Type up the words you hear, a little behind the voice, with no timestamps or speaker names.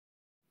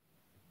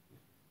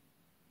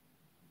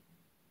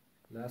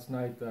Last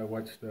night I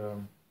watched a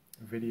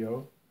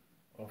video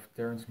of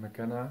Terence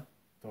McKenna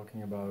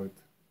talking about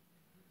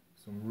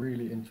some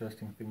really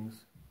interesting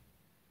things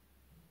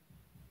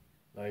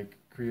like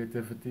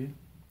creativity,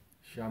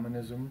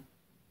 shamanism,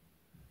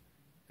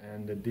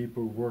 and the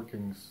deeper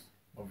workings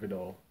of it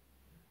all.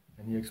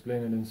 And he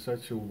explained it in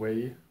such a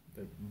way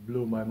that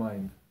blew my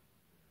mind,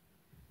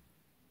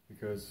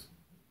 because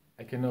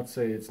I cannot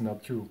say it's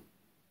not true.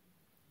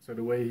 So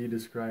the way he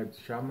described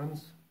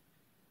shamans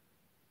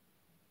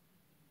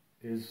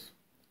is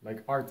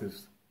like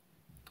artists.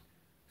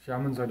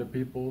 Shamans are the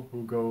people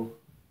who go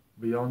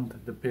beyond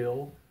the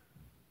pale,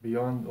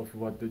 beyond of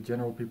what the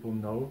general people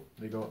know.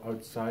 They go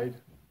outside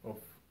of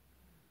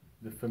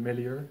the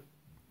familiar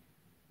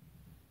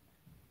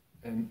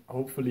and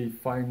hopefully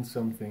find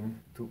something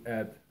to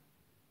add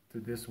to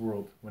this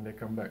world when they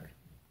come back.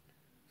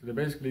 So they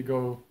basically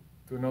go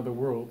to another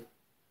world,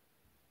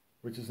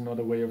 which is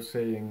another way of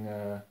saying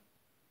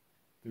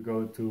to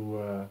go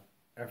to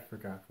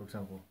Africa, for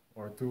example,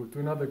 or to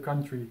another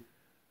country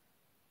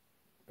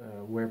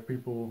where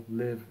people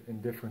live in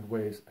different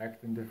ways,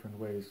 act in different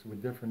ways,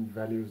 with different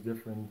values,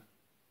 different,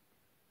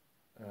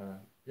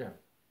 yeah.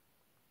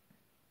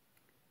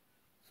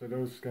 So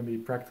those can be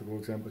practical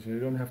examples. You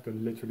don't have to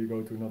literally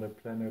go to another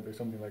planet or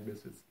something like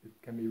this.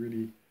 It can be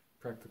really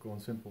practical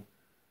and simple.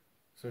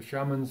 So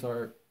shamans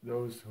are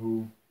those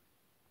who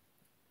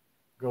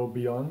go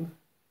beyond,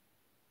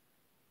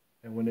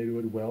 and when they do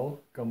it well,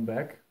 come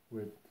back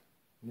with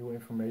new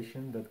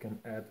information that can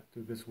add to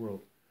this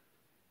world.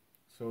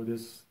 So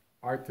this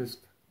artist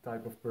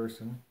type of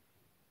person,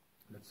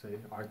 let's say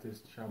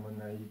artist,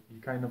 shaman, he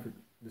kind of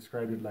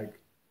described it like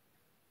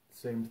the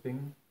same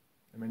thing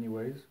in many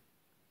ways.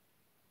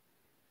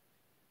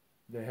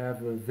 They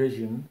have a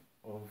vision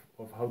of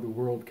how the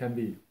world can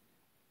be.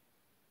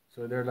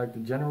 So they're like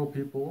the general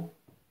people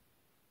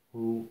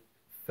who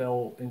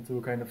fell into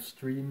a kind of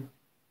stream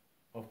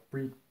of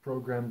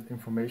pre-programmed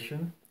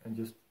information and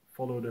just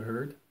follow the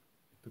herd,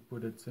 to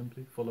put it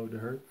simply, follow the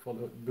herd,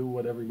 do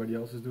what everybody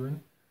else is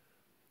doing.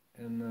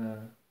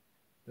 And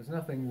there's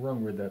nothing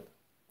wrong with that.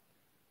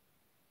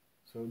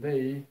 So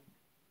they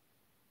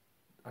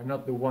are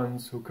not the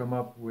ones who come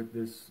up with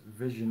this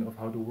vision of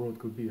how the world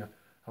could be,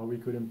 how we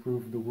could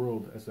improve the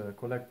world as a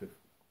collective.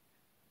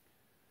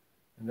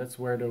 And that's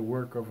where the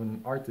work of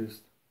an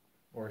artist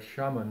or a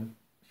shaman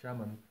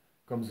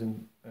comes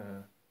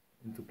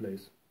into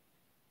place.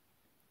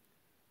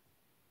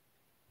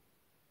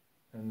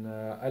 And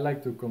I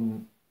like to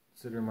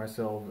consider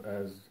myself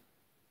as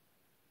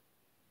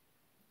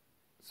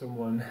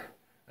someone,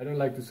 I don't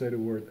like to say the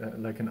word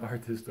like an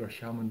artist or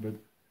shaman, but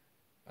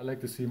I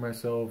like to see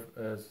myself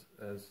as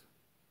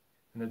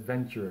an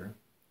adventurer.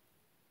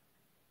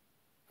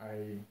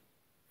 I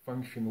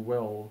function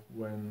well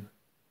when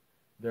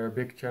there are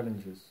big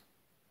challenges,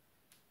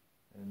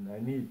 and I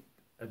need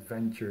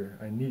adventure.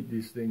 I need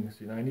these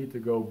things, you know. I need to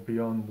go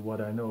beyond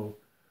what I know,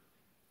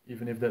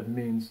 even if that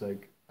means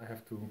like I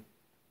have to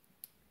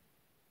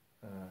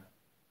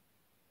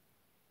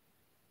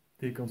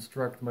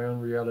deconstruct my own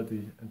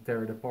reality and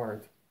tear it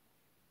apart,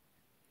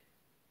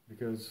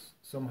 because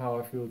somehow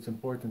I feel it's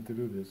important to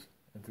do this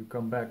and to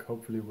come back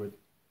hopefully with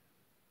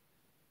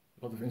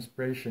a lot of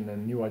inspiration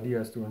and new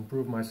ideas to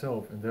improve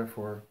myself, and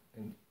therefore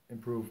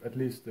improve at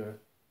least the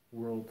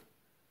world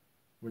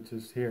which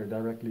is here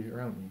directly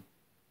around me.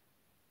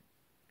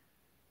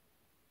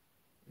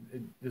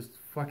 It just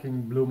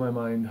fucking blew my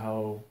mind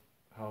how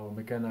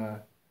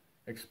McKenna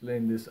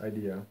explained this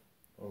idea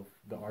of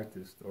the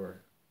artist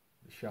or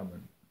the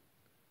shaman.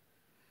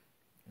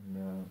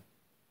 And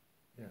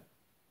yeah,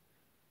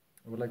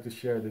 I would like to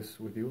share this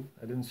with you.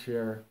 I didn't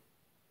share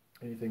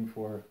anything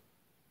for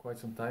quite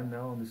some time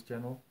now on this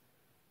channel,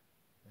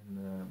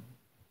 and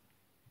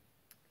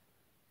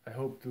I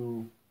hope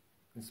to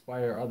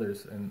inspire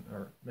others, and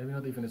or maybe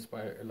not even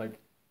inspire, like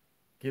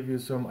give you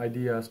some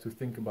ideas to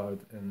think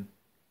about and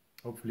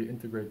hopefully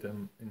integrate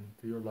them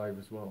into your life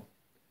as well.